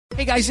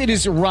Hey, guys, it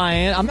is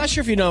Ryan. I'm not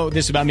sure if you know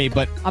this about me,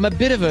 but I'm a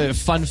bit of a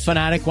fun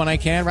fanatic when I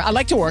can. I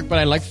like to work, but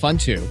I like fun,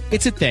 too.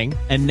 It's a thing.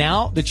 And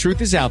now the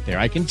truth is out there.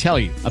 I can tell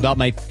you about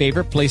my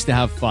favorite place to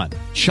have fun.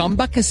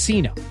 Chumba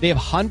Casino. They have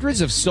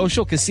hundreds of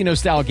social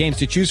casino-style games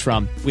to choose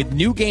from with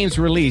new games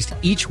released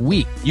each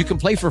week. You can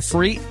play for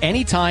free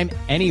anytime,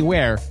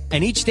 anywhere,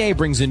 and each day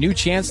brings a new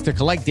chance to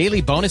collect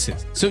daily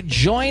bonuses. So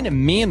join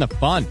me in the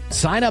fun.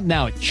 Sign up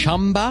now at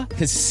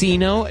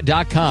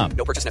ChumbaCasino.com.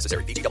 No purchase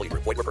necessary. VGW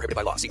Group. Void where prohibited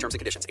by law. See terms and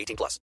conditions.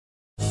 18+.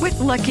 With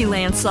Lucky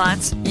Land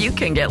Slots, you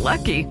can get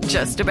lucky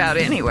just about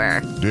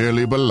anywhere.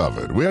 Dearly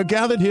beloved, we are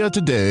gathered here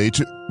today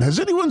to... Has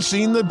anyone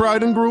seen the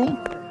bride and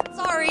groom?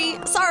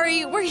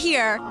 Sorry, we're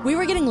here. We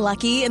were getting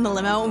lucky in the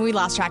limo and we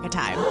lost track of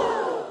time.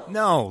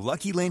 No,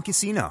 Lucky Land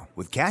Casino,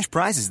 with cash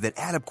prizes that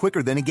add up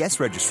quicker than a guest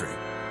registry.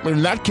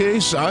 In that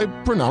case, I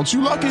pronounce you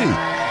lucky.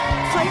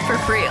 Play for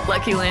free at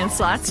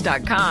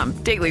LuckyLandSlots.com.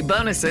 Daily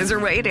bonuses are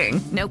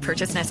waiting. No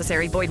purchase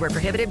necessary. Void where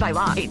prohibited by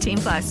law.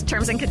 18+.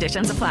 Terms and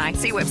conditions apply.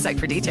 See website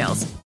for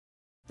details.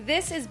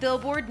 This is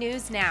Billboard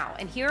News Now,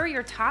 and here are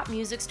your top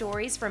music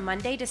stories for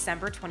Monday,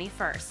 December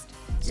 21st.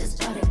 Just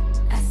bought it.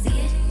 I see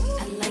it.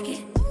 I like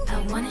it.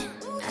 I want it.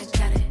 I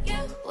got it.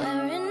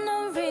 Wearing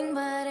no ring,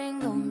 but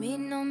ain't gonna be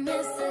no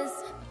misses.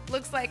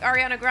 Looks like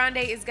Ariana Grande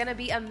is going to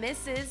be a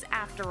Mrs.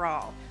 after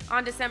all.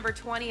 On December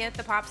 20th,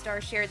 the pop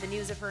star shared the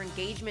news of her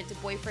engagement to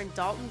boyfriend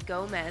Dalton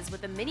Gomez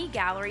with a mini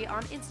gallery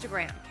on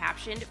Instagram,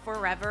 captioned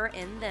 "Forever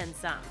and Then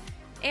Some."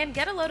 And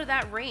get a load of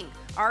that ring.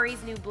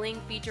 Ari's new bling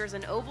features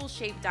an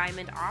oval-shaped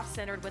diamond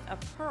off-centered with a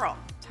pearl.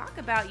 Talk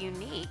about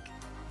unique.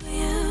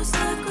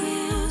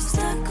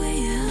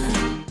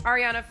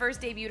 Ariana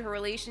first debuted her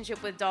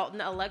relationship with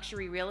Dalton, a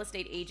luxury real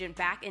estate agent,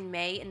 back in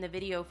May in the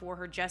video for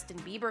her Justin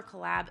Bieber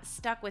collab,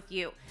 Stuck With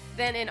You.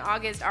 Then in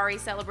August, Ari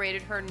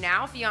celebrated her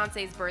now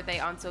fiance's birthday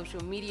on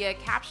social media,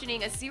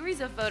 captioning a series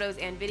of photos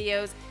and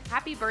videos.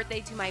 "Happy birthday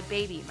to my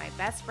baby, my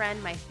best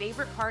friend, my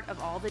favorite part of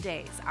all the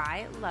days.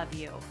 I love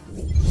you."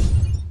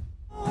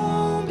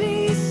 Won't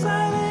be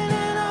silent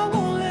and I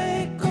won't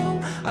let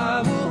go.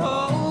 I will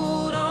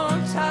hold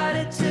on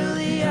tighter till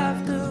the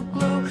afterglow.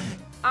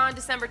 On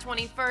December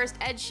 21st,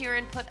 Ed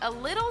Sheeran put a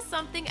little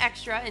something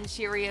extra in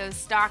Cheerios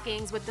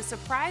stockings with the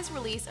surprise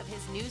release of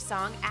his new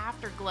song,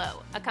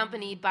 Afterglow,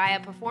 accompanied by a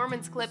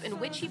performance clip in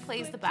which he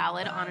plays the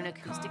ballad on an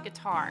acoustic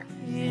guitar.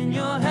 In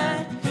your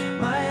hand,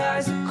 my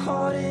eyes are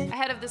caught in.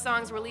 Ahead of the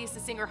song's release,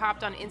 the singer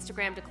hopped on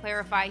Instagram to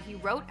clarify he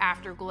wrote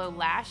Afterglow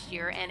last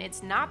year, and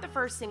it's not the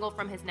first single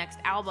from his next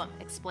album,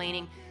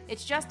 explaining,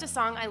 "It's just a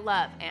song I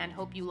love and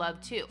hope you love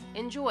too.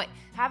 Enjoy.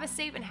 Have a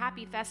safe and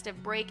happy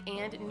festive break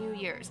and New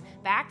Year's.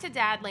 Back to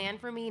Dadland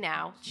for me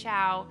now.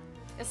 Ciao."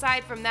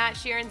 Aside from that,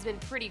 Sheeran's been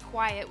pretty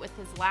quiet, with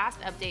his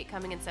last update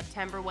coming in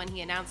September when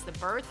he announced the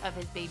birth of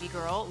his baby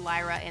girl,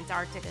 Lyra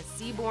Antarctica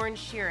Seaborn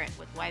Sheeran,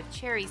 with wife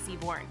Cherry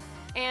Seaborn.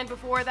 And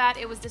before that,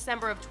 it was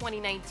December of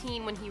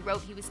 2019 when he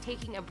wrote he was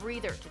taking a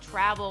breather to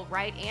travel,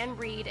 write, and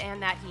read,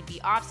 and that he'd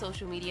be off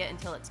social media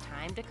until it's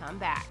time to come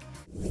back.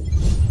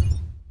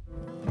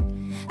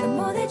 The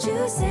more that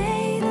you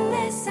say, the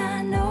less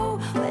I know.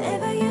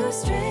 Wherever you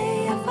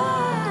stray, I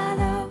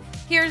follow.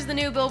 Here's the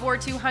new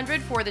Billboard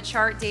 200 for the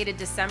chart dated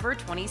December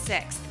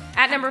 26th.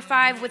 At number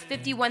 5, with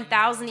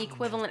 51,000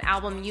 equivalent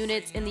album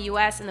units in the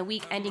U.S. in the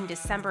week ending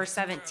December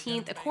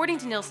 17th, according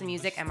to Nielsen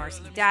Music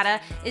MRC data,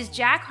 is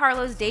Jack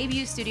Harlow's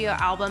debut studio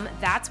album,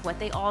 That's What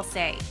They All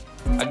Say.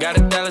 I got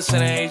a Dallas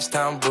and a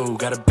H-Town boo.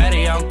 Got a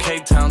Betty out in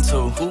Cape Town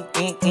too. Whole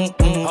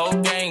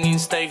gang eating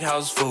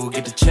steakhouse food.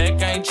 Get the check,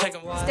 I ain't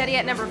checking. Steady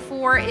at number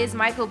 4 is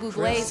Michael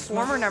Bublé's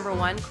former number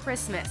 1,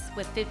 Christmas,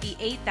 with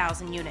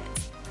 58,000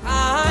 units.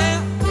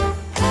 I'm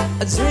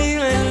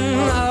dreaming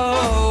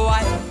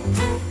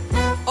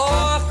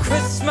of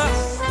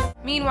Christmas.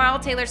 Meanwhile,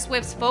 Taylor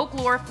Swift's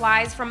Folklore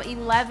flies from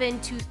 11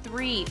 to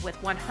 3 with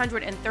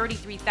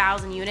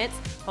 133,000 units.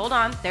 Hold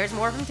on, there's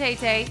more from Tay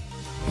Tay.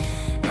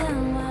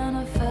 And when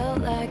I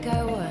felt like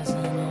I was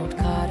an old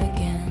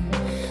cardigan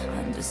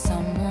under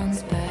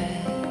someone's bed.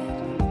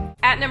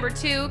 At number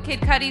 2,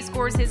 Kid Cudi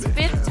scores his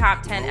 5th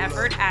top 10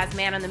 effort as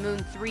Man on the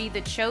Moon 3, The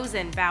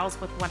Chosen, bows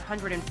with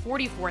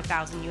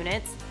 144,000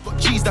 units. Got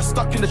G's that's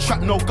stuck in the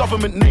trap, no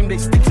government name, they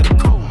stick to the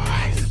code.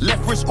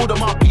 Left wrist, order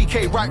my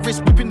PK, right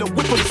wrist, whipping the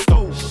whip on the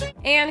stove.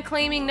 And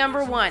claiming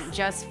number 1,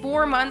 just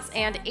 4 months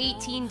and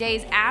 18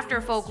 days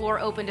after Folklore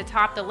opened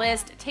atop the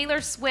list,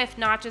 Taylor Swift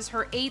notches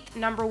her 8th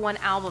number 1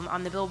 album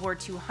on the Billboard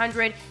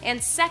 200 and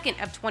 2nd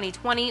of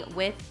 2020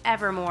 with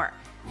Evermore.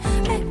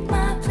 Make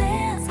my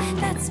plans,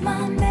 that's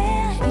my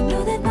man. You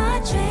know that my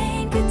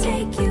train could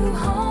take you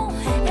home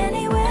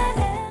anywhere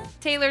else.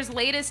 Taylor's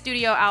latest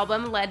studio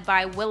album, led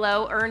by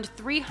Willow, earned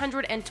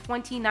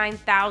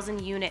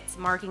 329,000 units,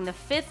 marking the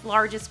 5th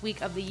largest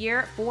week of the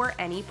year for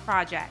any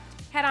project.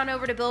 Head on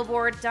over to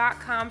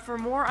Billboard.com for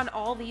more on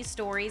all these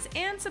stories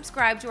and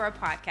subscribe to our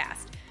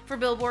podcast. For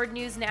Billboard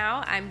News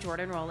Now, I'm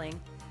Jordan Rolling.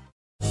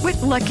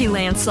 With Lucky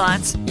Land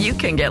Slots, you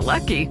can get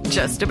lucky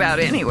just about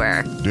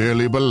anywhere.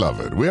 Dearly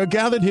beloved, we are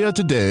gathered here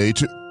today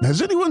to...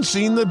 Has anyone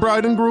seen the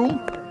bride and groom?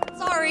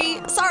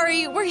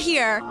 Sorry, we're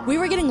here. We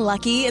were getting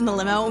lucky in the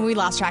limo and we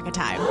lost track of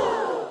time.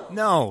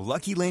 No,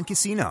 Lucky Land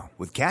Casino,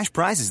 with cash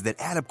prizes that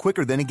add up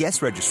quicker than a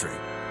guest registry.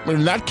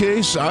 In that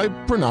case, I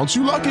pronounce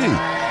you lucky.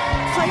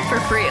 Play for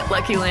free at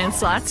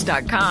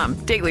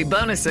LuckyLandSlots.com. Daily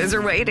bonuses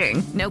are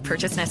waiting. No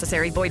purchase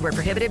necessary. Void where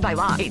prohibited by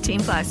law.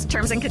 18+.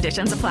 Terms and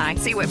conditions apply.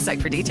 See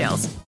website for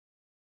details.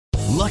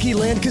 Lucky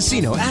Land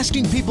Casino,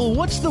 asking people,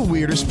 what's the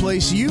weirdest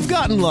place you've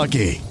gotten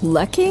lucky?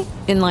 Lucky?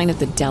 In line at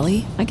the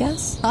deli, I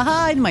guess?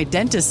 Aha, in my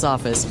dentist's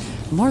office.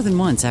 More than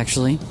once,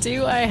 actually.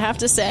 Do I have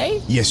to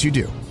say? Yes, you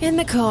do. In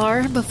the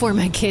car before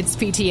my kids'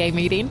 PTA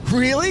meeting.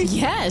 Really?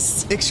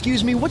 Yes.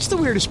 Excuse me, what's the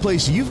weirdest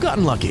place you've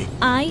gotten lucky?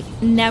 I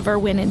never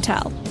win and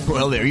tell.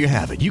 Well, there you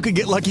have it. You can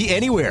get lucky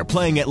anywhere,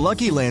 playing at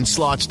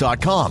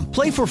LuckyLandSlots.com.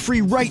 Play for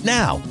free right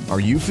now. Are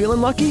you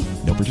feeling lucky?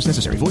 No purchase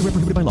necessary. Void where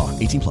prohibited by law.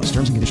 18+.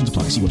 Terms and conditions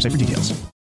apply. See website for details.